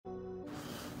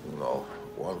You know,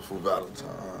 wonderful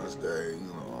Valentine's Day, you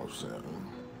know what I'm saying?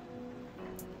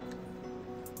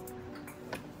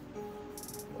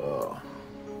 Uh,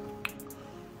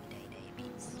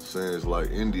 Seems like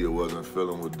India wasn't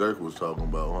feeling what Durk was talking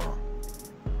about, huh?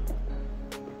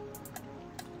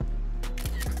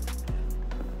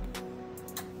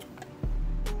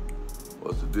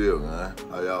 What's the deal, man?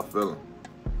 How y'all feeling?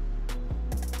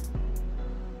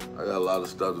 I got a lot of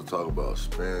stuff to talk about.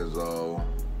 Spenzo.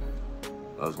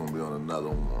 That's gonna be on another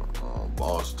one.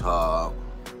 Boss Top.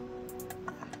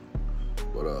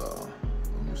 But let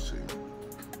me see.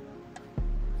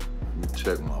 Let me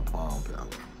check my Palm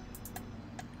Pilot.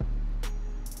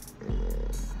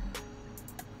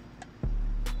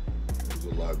 There's a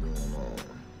lot going on.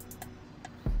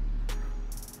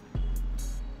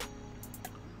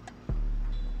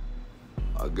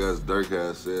 I guess Durk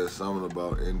has said something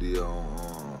about India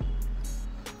on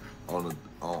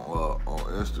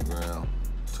Instagram,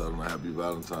 telling her Happy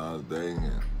Valentine's Day,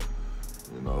 and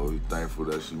you know he's thankful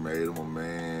that she made him a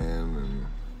man and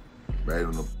made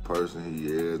him the person he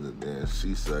is. And then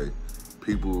she say,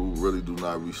 people who really do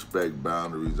not respect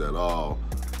boundaries at all,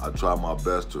 I try my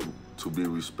best to be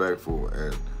respectful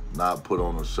and not put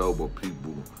on a show, but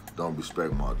people don't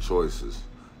respect my choices.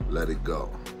 Let it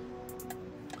go.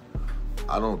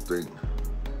 I don't think,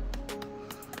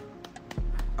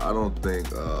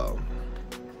 cause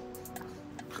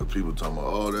people talking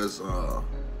about, oh, that's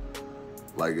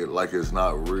like it's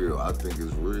not real. I think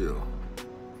it's real.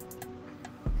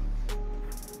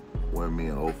 When me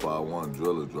and 051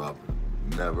 Driller dropping,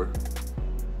 never.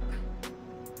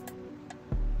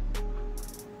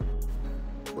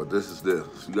 But this is this.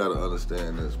 You gotta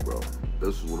understand this, bro.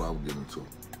 This is what I'm getting to.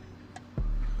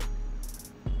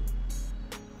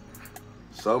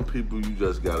 Some people you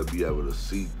just gotta be able to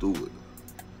see through it.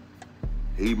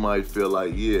 He might feel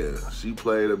like, yeah, she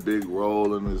played a big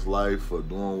role in his life for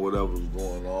doing whatever's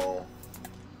going on.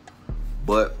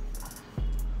 But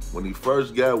when he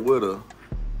first got with her,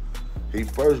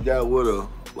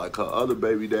 like her other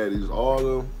baby daddies,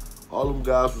 all them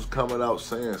guys was coming out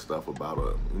saying stuff about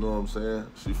her. You know what I'm saying?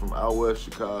 She from out west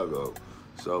Chicago.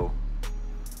 So,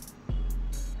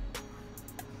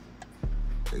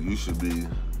 and you should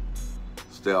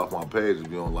stay off my page if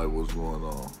you don't like what's going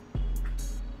on.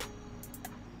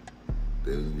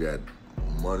 Then you got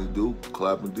Money Duke,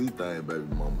 clapping D thing, baby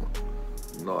mama.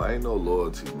 You know, ain't no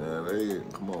loyalty, man.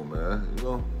 Come on, man. You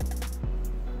know?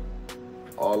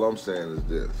 All I'm saying is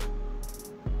this.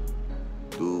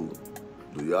 Do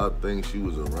y'all think she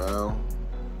was around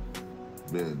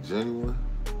being genuine?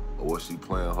 Or was she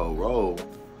playing her role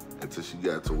until she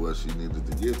got to where she needed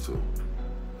to get to?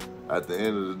 At the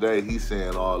end of the day, he's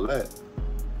saying all that.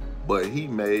 But he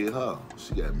made her.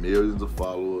 She got millions of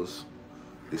followers.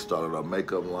 He started a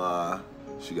makeup line.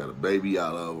 She got a baby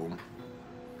out of him.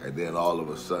 And then all of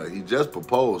a sudden, he just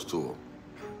proposed to her.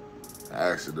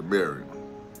 Asked her to marry him.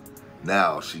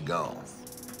 Now she gone.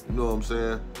 You know what I'm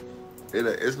saying?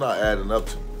 It's not adding up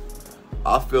to me.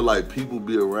 I feel like people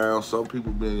be around, some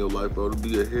people be in your life, bro, to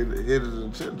be a hidden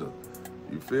agenda.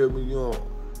 You feel me? You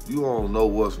don't know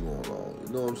what's going on.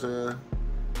 You know what I'm saying?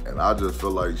 And I just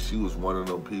feel like she was one of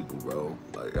them people, bro.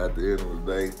 Like, at the end of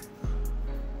the day,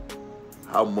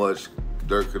 how much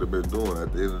Durk could have been doing.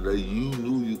 At the end of the day, you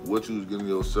knew what you was getting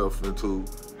yourself into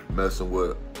messing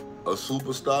with a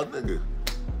superstar nigga.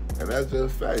 And that's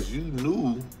just facts. You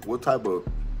knew what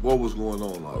was going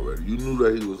on already. You knew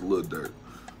that he was Lil Durk.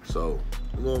 So,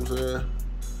 you know what I'm saying?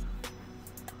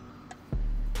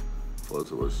 Fuck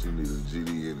to what she needed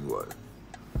GD anyway.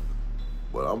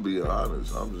 But I'm being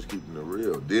honest. I'm just keeping it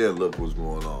real. Then look what's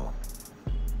going on.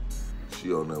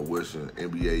 She on there wishing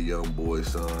NBA YoungBoy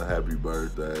son happy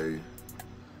birthday.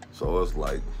 So it's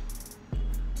like,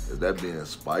 is that being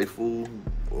spiteful?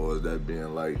 Or is that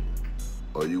being like,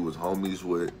 oh, you was homies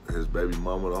with his baby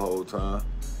mama the whole time?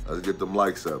 Let's get them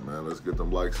likes up, man. Let's get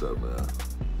them likes up, man.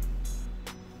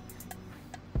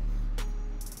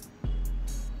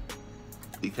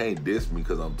 He can't diss me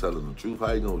because I'm telling the truth.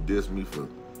 How you gonna diss me for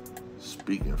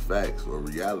speaking facts or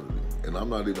reality? And I'm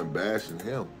not even bashing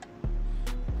him.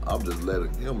 I'm just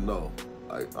letting him know.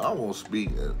 Like, I won't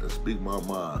speak and speak my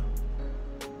mind.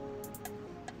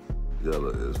 Yella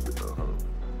is,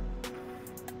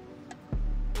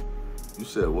 You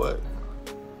said what?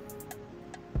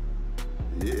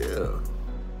 Yeah.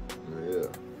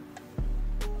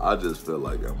 I just feel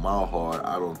like in my heart,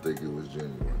 I don't think it was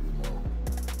genuine, you know.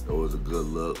 It was a good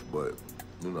look, but,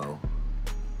 you know,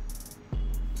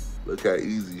 look how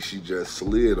easy she just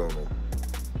slid on him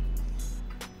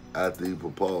after he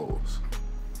proposed.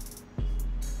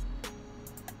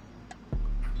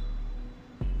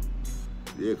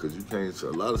 Yeah, because you can't say a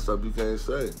lot of stuff you can't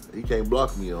say. He can't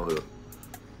block me on here.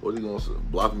 What he gonna say?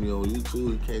 Block me on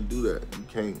YouTube? He can't do that. You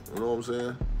can't, you know what I'm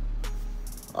saying?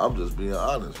 I'm just being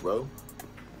honest, bro.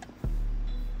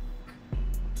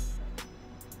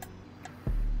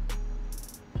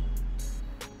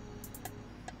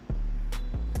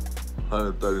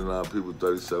 $139 people,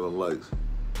 37 likes.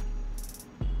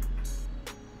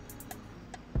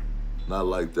 Not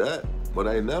like that, but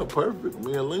ain't never perfect.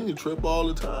 Me and Lena trip all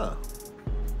the time.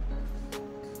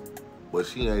 But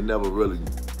she ain't never really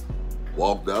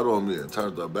walked out on me and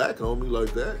turned her back on me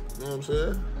like that. You know what I'm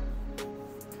saying?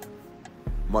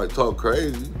 Might talk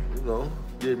crazy, you know,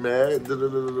 get mad,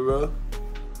 da-da-da-da-da.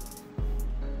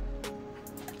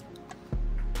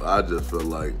 I just feel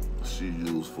like she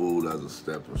used food as a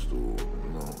stepping stool,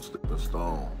 you know, stepping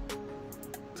stone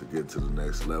to get to the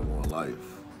next level in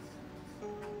life.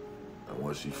 And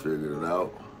once she figured it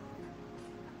out,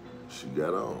 she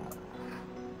got on.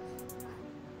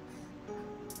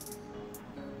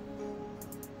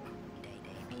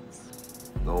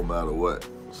 No matter what,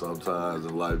 sometimes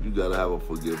in life you gotta have a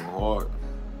forgiving heart.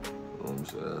 You know what I'm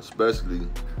saying? Especially,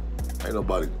 ain't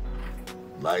nobody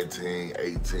 19,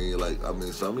 18, like, I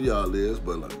mean, some of y'all is,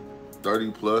 but like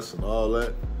 30 plus and all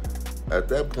that. At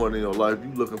that point in your life,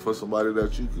 you looking for somebody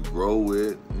that you could grow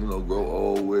with, you know, grow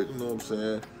old with, you know what I'm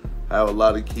saying? Have a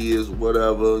lot of kids,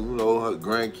 whatever, you know, have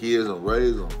grandkids and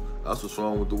raise them. That's what's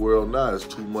wrong with the world now. It's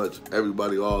too much,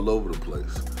 everybody all over the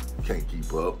place. Can't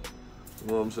keep up. You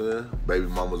know what I'm saying? Baby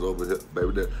mama's over here,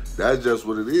 baby dad. That's just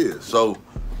what it is. So,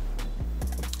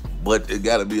 but it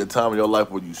gotta be a time in your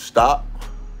life where you stop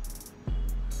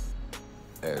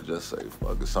and just say,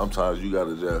 fuck it. Sometimes you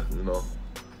gotta just, you know,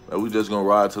 man, we just gonna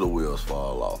ride till the wheels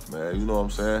fall off, man. You know what I'm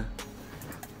saying?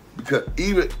 Because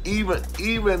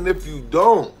even if you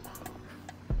don't,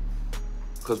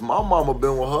 because my mama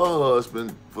been with her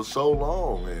husband for so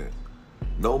long, and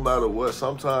no matter what,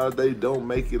 sometimes they don't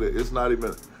make it, it's not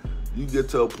even, you get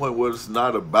to a point where it's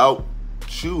not about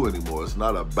you anymore. It's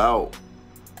not about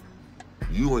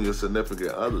you and your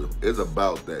significant other. It's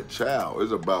about that child.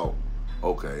 It's about,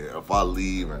 okay, if I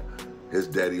leave and his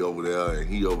daddy over there and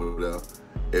he over there,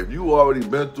 if you already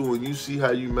been through and you see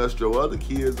how you messed your other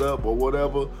kids up or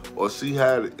whatever, or see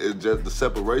how it just, the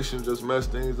separation just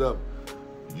messed things up,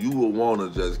 you will want to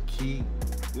just keep,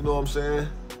 you know what I'm saying?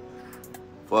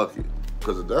 Fuck it.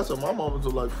 Because that's what my mama was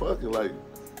like, fuck it, like,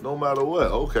 no matter what,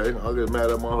 okay, I'll get mad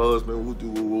at my husband,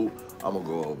 woo-doo-woo-woo, I'm going to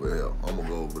go over here, I'm going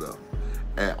to go over there.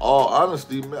 And all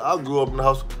honesty, man, I grew up in the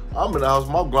house, I'm in the house,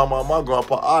 my grandma and my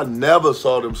grandpa, I never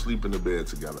saw them sleep in the bed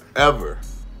together, ever,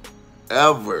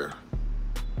 ever.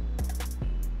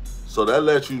 So that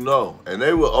lets you know, and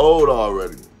they were old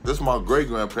already. This is my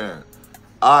great-grandparent.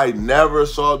 I never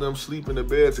saw them sleep in the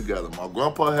bed together. My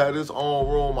grandpa had his own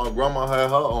room, my grandma had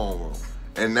her own room.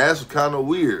 And that's kind of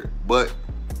weird, but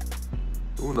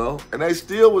you know, and they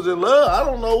still was in love. I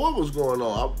don't know what was going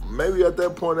on. Maybe at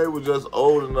that point they were just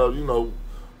old enough, you know,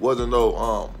 wasn't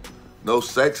no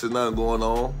sex or nothing going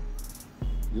on.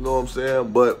 You know what I'm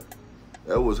saying? But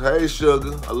that was, hey,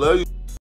 sugar, I love you.